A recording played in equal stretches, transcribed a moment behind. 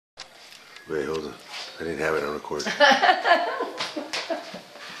Wait, hold on. I didn't have it on record. Why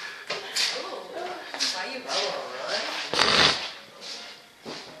you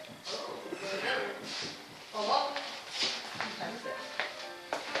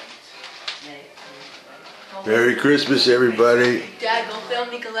Merry Christmas, everybody. Dad, go film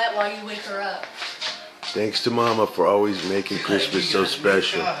Nicolette while you wake her up. Thanks to Mama for always making Christmas so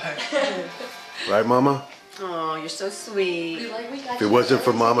special. Right, Mama? Oh, you're so sweet. If it wasn't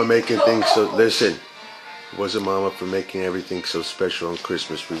for Mama making things so... Listen. If it wasn't Mama for making everything so special on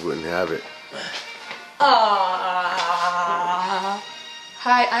Christmas, we wouldn't have it.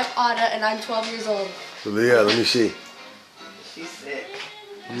 Hi, I'm Anna, and I'm 12 years old. Leah, let me see. She's sick.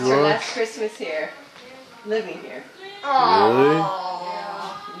 You Her are? last Christmas here. Living here. Really?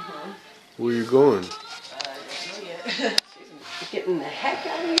 Yeah. Where you going? She's getting the heck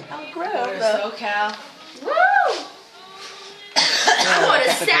out of Elk Grove. SoCal. Woo! I'm going to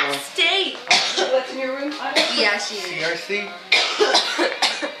Sac State. What's in your room? Yeah, she is. CRC?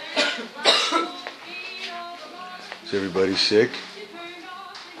 Is everybody sick?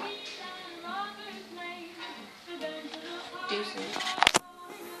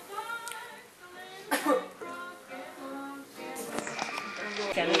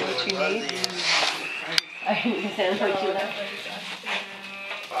 Tell me what you need. I need to tell me what you like.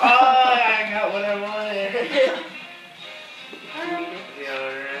 Oh, I got what I wanted.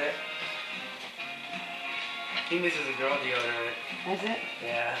 Deodorant. He misses a girl deodorant. Is it?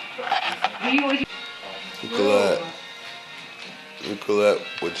 Yeah. Nicolette,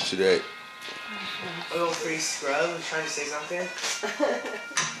 what's today? A little free scrub. Was trying to say something?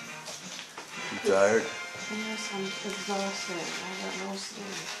 You tired? Yes, I'm exhausted. I got no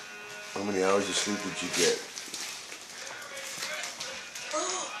sleep. How many hours of sleep did you get?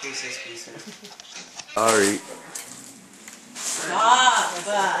 Pieces, pieces. Sorry. Stop!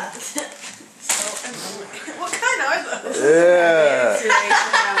 What kind of Yeah.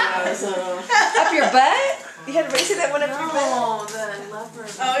 Up your butt? You had a race that went up your butt? Oh, the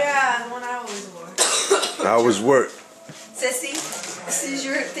leopard. Oh yeah, the one I always wore. How was work? Sissy, this is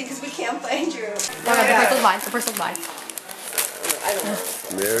your thing because we can't find your... No, the person's mine. The person's mine. I don't know.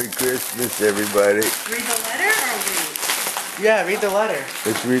 Merry Christmas, everybody. Read the letter or read? Yeah, read the letter.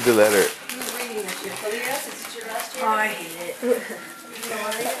 Let's read the letter. Who's reading it? Your Lydia, since it's your last year? Oh, I hate it. No,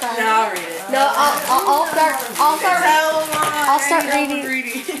 I'll read it. No, I'll start reading.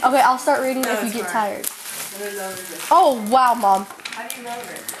 Okay, I'll start reading if you get tired. Oh, wow, Mom. How do you know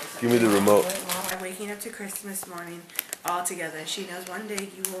it? Give me the remote. I'm waking up to Christmas morning all together. She knows one day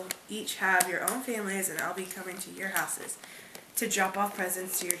you will each have your own families and I'll be coming to your houses to drop off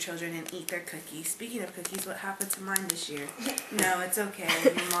presents to your children and eat their cookies. Speaking of cookies, what happened to mine this year? No, it's okay.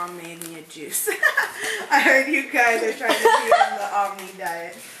 Your mom made me a juice. I heard you guys are trying to be on the Omni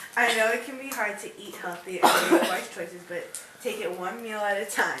diet. I know it can be hard to eat healthy and make wise choices, but take it one meal at a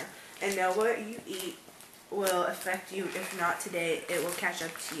time and know what you eat will affect you. If not today, it will catch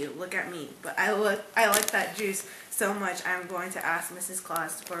up to you. Look at me. But I like that juice so much, I'm going to ask Mrs.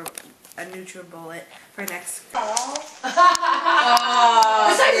 Claus for a NutriBullet for next. Oh,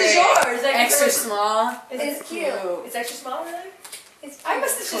 this size is yours. Extra small. It's cute. It's extra small, really? I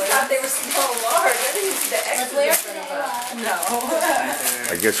must have just Toys. thought they were small large. I didn't see the extra. Let's No.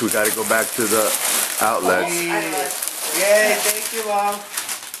 I guess we got to go back to the outlet. Yay, thank you, Mom.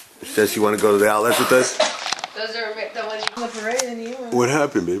 Says you want to go to the outlets with us? Those are the ones you put parade in you. What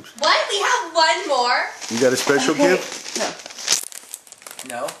happened, babes? What? We have one more? You got a special gift?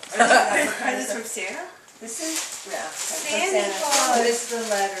 No. Presents from Santa? This is, yeah. Santa Claus. But it's the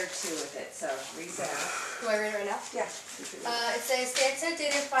letter too with it, so read that. Do I read it right now? Yeah. It says Santa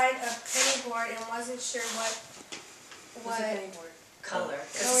didn't find a penny board and wasn't sure what Color.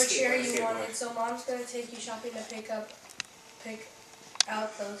 or chair you wanted, so Mom's gonna take you shopping to pick out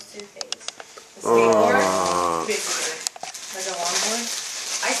those two things. The skateboard? Basically. Like a longboard?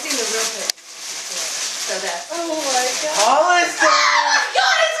 I seen the real pic. So that. Oh my god. Hollister! Oh my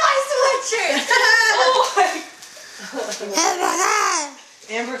god, it's my sweatshirt!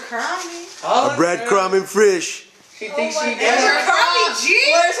 Abercrombie. A breadcrumb and fish. She thinks she Abercrombie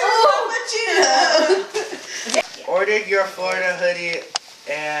jeans? Where's her ordered your Florida hoodie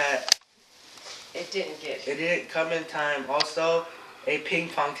and it didn't get. it didn't come in time. Also, a ping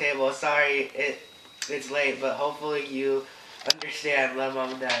pong table. Sorry, it's late, but hopefully you understand. Love, Mom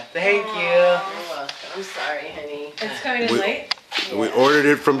and Dad. Thank you. You're welcome. I'm sorry, honey. It's coming in late? We ordered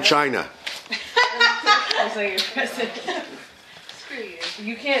it from China. Looks like your present. Screw you.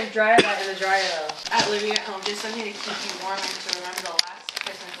 You can't dry that in the dryer though. At Living at Home, just something to keep you warm and to remember the last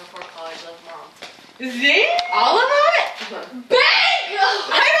Christmas before college. Love, Mom. See? All of it? Bang!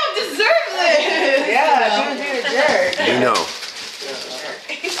 I don't deserve this! We know.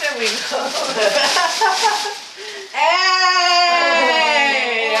 He said we know.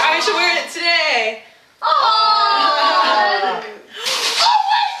 Hey! I should wear it today. Oh my god!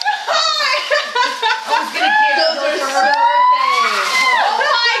 Oh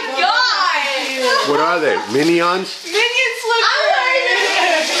my god! What are they? Minions? Minion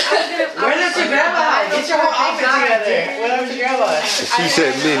slippers! Where does your grandma? Get your whole outfit together. Where does your grandma? She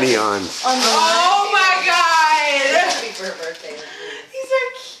said minions. Oh my god! For her birthday. These are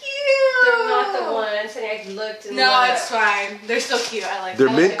cute! They're not the ones, and I looked and No, looked. it's fine. They're still cute. I like They're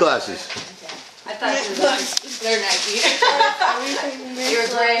them. mint glasses. I thought it was They're Nike. they were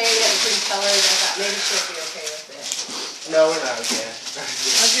gray and pretty colors. I thought maybe she'll be okay with it. No, we're not okay.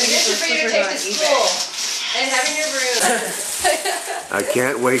 This is for you to take to school and have in your room. I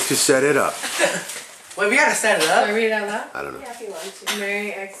can't wait to set it up. Wait, we gotta set it up. Can I read it out loud? I don't know. Yeah, if you want to.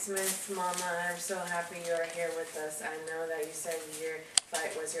 Merry Xmas, Mama. I'm so happy you are here with us. I know that you said your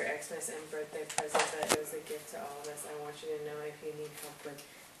fight was your Xmas and birthday present, but it was a gift to all of us. I want you to know if you need help with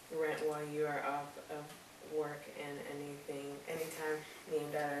rent while you are off of work and anytime, me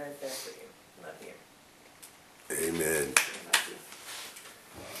and Dad are there for you. Love you. Amen. Love you.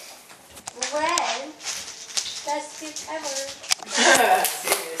 When? Best gift ever.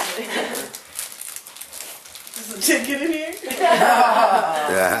 Seriously. Is the ticket in here?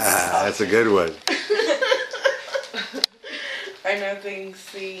 Yeah, that's a good one. I know things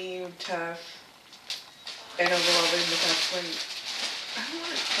seem tough and overwhelming, but that's when I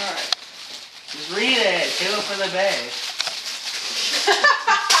want to cry. Just read it. Do it for the bay.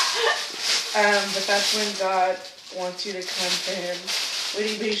 But that's when God wants you to come to Him,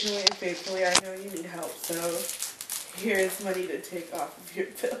 waiting patiently and faithfully. I know you need help, so here is money to take off of your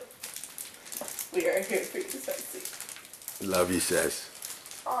bill. We are here for you, Sexy. Love you, sis.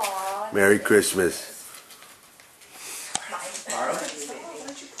 Aww. Merry Christmas.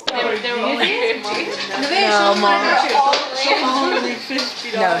 They were using No, Mom. only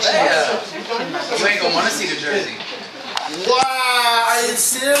 $50. You ain't gonna want to see the jersey. Wow, are you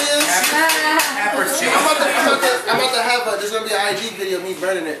serious? Half I'm about to have there's gonna be an IG video of me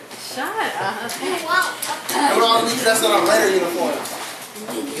burning it. Shut up. And we're all dressed in our Raider uniforms.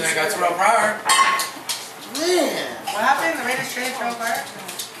 You ain't got Terrell Pryor. Man. What happened? The Raiders traded Terrell Pryor?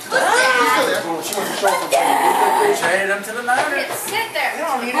 Everyone, she wants to show them. Traded him to the Niners. sit there.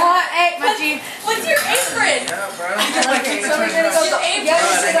 Hey, my G. What's your apron? Yeah, bro. Okay, so we're gonna go. Yeah, Bro,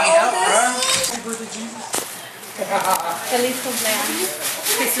 you they see the need help, oldest? bro. Feliz cumpleaños.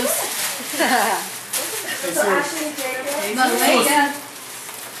 Jesus. Malaya.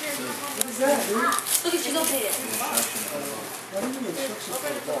 Look at you, go pay it.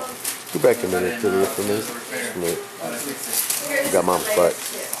 Go back a minute to the left a minute. Just a minute. I got mom's butt.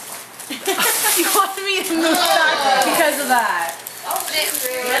 You want me to move that because of that. Look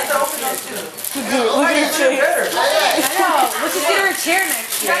at you. I know. Let's just get her a chair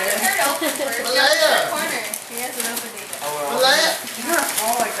next year. Malaya. He hasn't opened it yet. Malaya. You're not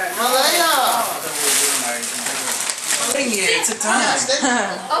all like that. Malaya. It took time.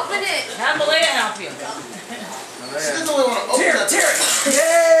 Open it. Have Malaya help you. She doesn't really want to open that.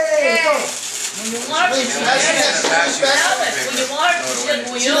 Yay! When you want it, Please, when you want it,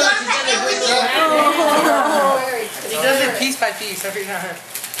 when you want it, He does it piece by piece every time.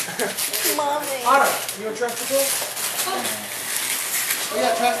 Mommy. Autumn, you want trash control? Oh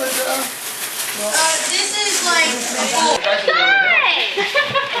yeah, trash control. This is like.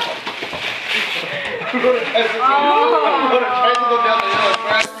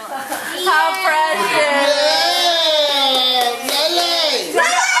 How precious.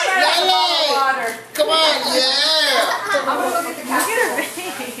 Come on, yeah!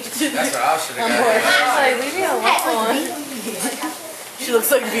 That's what I should have got. Like, leave me alone. She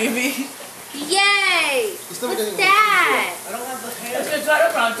looks like BB. Yay! What's that? it's good side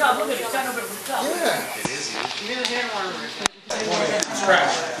up on top. Look at it, stand up from the top. Yeah. It is you. Give me the hand warmer.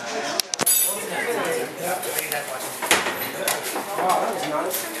 Trash. Wow, that was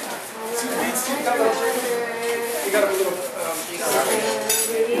nice. Two beats, you got a little,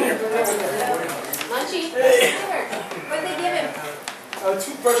 Munchie. What'd they give him?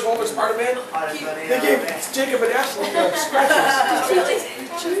 toothbrush, one with Spider-Man. They gave Jacob and Ashley scratches.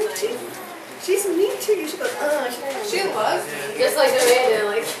 She's mean to you. She goes, She loves me. Just like Amanda,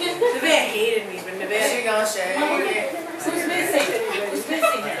 like. Nevaeh hated me, but Nevaeh. She gonna share. Who's missing? Who's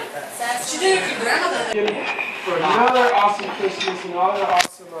missing here? She did it for grandmother. For another awesome Christmas, another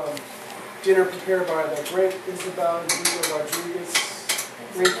awesome dinner prepared by the great Isabel and Lisa Rodriguez,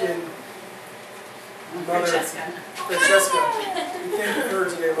 drinking Mother Francesca. We thank you for her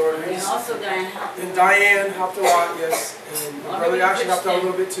today, Lord. And also Diane. And Diane helped a lot, yes. And my brother actually helped out a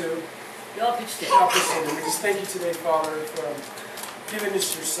little bit too. Y'all pitched it. Help us in. We just thank you today, Father, for giving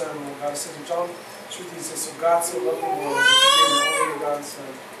us your Son, Lord God. It says in John 3:3, it says, so God so loved the world that he gave his only begotten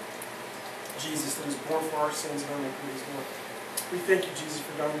Son, Jesus, that was born for our sins and our iniquities, Lord. We thank you, Jesus,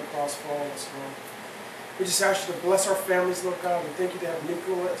 for dying on the cross for all of us, Lord. We just ask you to bless our families, Lord God. We thank you to have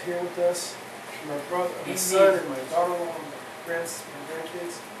Nicolette here with us, and my brother, my son, and my daughter-in-law, and my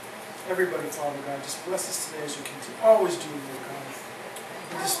grandkids. Everybody, Father God, just bless us today as you continue. Always do, Lord God.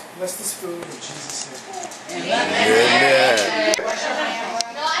 And just bless this food in Jesus' name. Amen.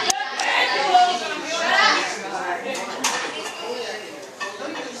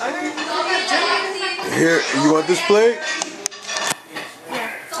 Here, you want this plate?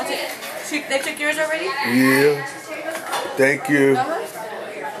 They took yours already? Yeah. Thank you. It's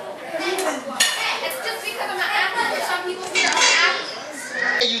just because I'm an athlete. Some people here are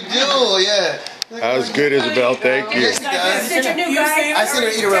athletes. You do, yeah. That was good, Isabel. Thank you. Yes, she does. I seen her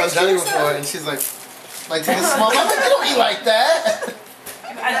eat around Johnny before, and she's like take a small. I'm like, you don't eat like that.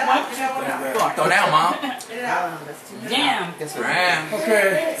 Throw down, Mom. Damn. Ram.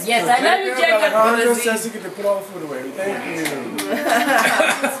 Okay. Yes, I know you, Jacob. Alejandro says he get to put all the food away. Thank you.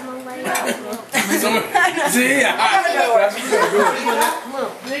 See?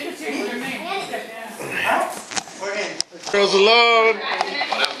 Girls alone.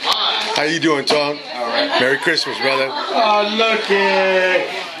 How you doing, Tom? All right. Merry Christmas, brother. Oh, look it.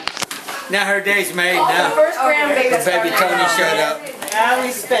 Now her day's made now. First grandbaby. The baby Tony showed up.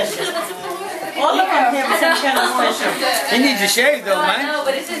 Always special. All of them have some kind of special. He needs to shave though, man. No,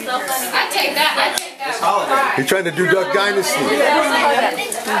 but it's just so funny. I take that. I take that. It's holiday. He's trying to do Duck Dynasty.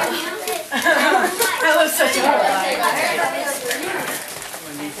 That was such a hard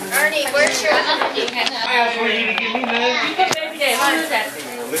Ernie, where's your I asked for you to give me none. baby day? Lunch that.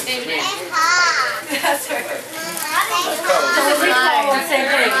 That's her. Same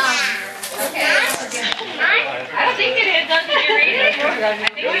thing. Okay. I don't think it is. Did you read it? I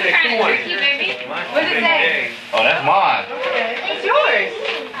think you're trying to trick you, baby. What does it say? Oh, that's mine. It's yours.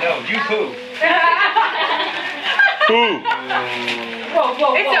 No, you too. Who?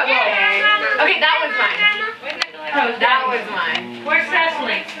 It's okay. Okay, that was mine. No, that was mine. Where's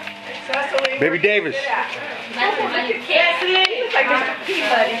Cecily? Baby Davis. Cecily. Like Mr.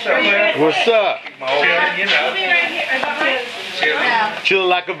 Peabody. What's up? Chilling, you know. Chilling. Chilling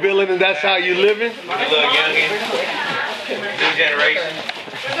like a villain, and that's how you living? A little youngin'. New generation.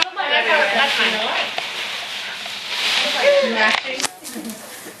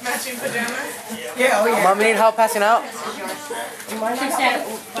 Matching pajamas. Yeah, oh yeah. Mom, need help passing out?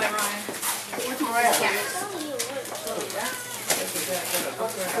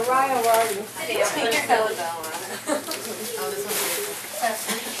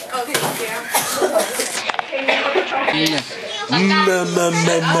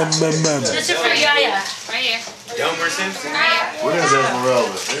 This is for Yaya. Right here. Dumber Simpson. What is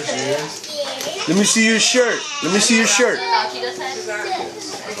Esmeralda? There she is. Let me see your shirt. Let me see your shirt.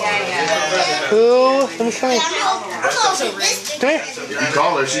 Oh, let me find. Come here. You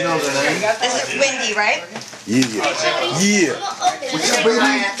call her, she knows her name. This is Wendy, right? Yeah. Yeah. What's up,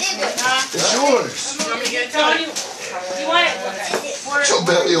 baby? It's yours. You want it? Put your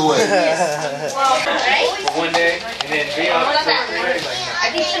belly away. For one day, and then be on for 3 days.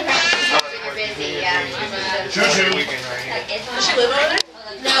 I think she's busy, yeah. Choo-choo. Weekend right here. Does she live over there?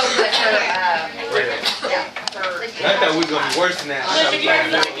 No, but her, yeah. I thought we were going to be worse than that. I thought we were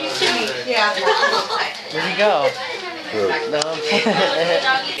going to be worse. Yeah. Where'd he go? No.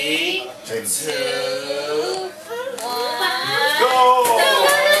 3, 2, 1. Go!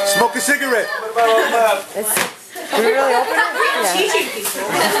 Smoke a cigarette. Can we really open it?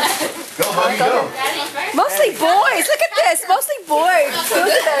 Yeah. Go, buddy, go. Mostly boys. Look at this. Mostly boys.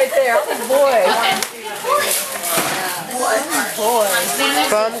 Look at that right there. All the boys. Boys.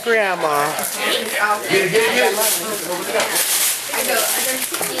 From Grandma. Where'd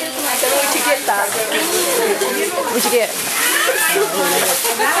you get that? What'd you get?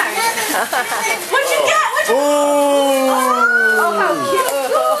 What'd you get? Oh! How cute.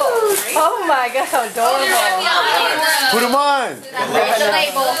 Oh my god, how adorable. Put them on. The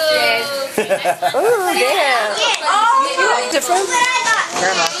label is. Ooh, damn. You look different.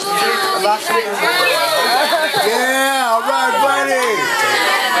 Grandma. Yeah, all right, buddy.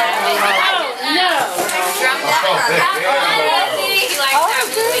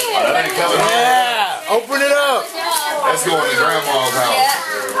 Yeah, open it up. That's going to Grandma's house.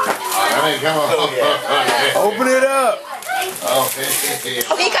 That ain't coming. Open it up. Oh, hey.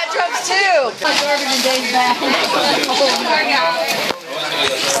 Oh, he got drums too.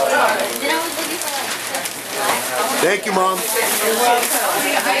 Thank you, Mom.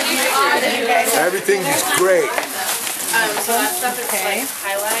 Everything is great. So that stuff is like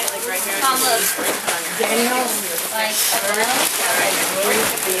highlight, like right here. Daniel, Like,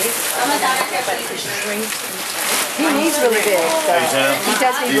 He needs really big. So. He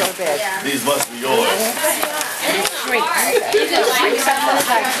does need really big. These must be yours.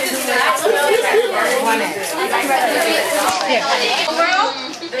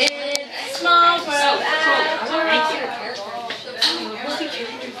 it's small world. Thank you.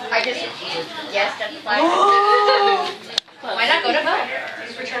 I just yes, that's fine. Why not go to vote?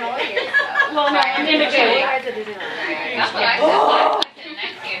 Just return all here. Well, no, I'm in between. That's what I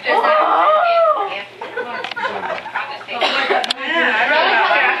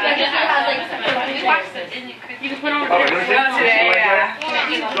said. You can put on today, yeah.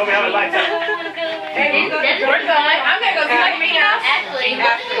 Show me how it lights up. We're going. I'm gonna go see like me now. Actually,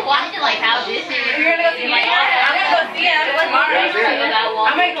 watching like how this is. You're gonna go see like I'm gonna go see him tomorrow.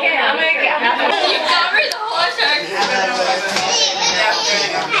 I'm gonna get. You covered the whole shark.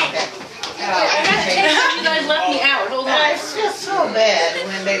 You guys left me out. Hold on. It's just so bad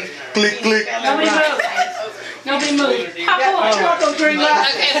when they Click, click. nobody move. Nobody move. Hop on, chocolate green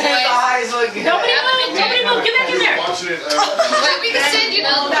light. Okay, boys. Nobody move. Nobody move. Get back in there. Wait, we can send you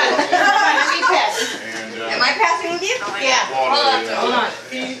know. Am I passing with you? Yeah. Hold on.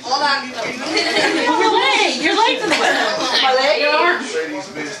 Hold on. Your leg. Your leg's in the way. My leg? Your arm.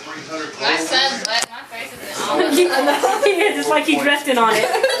 My son's butt, my face is in all. It's like he's resting on it.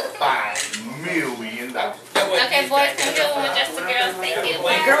 $5 million. Okay, boys, can we do it with just the girls? Thank you.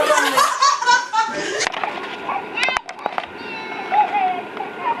 Girls on the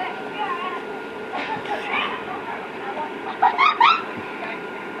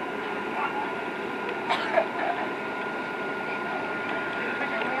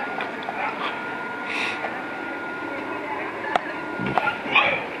 $5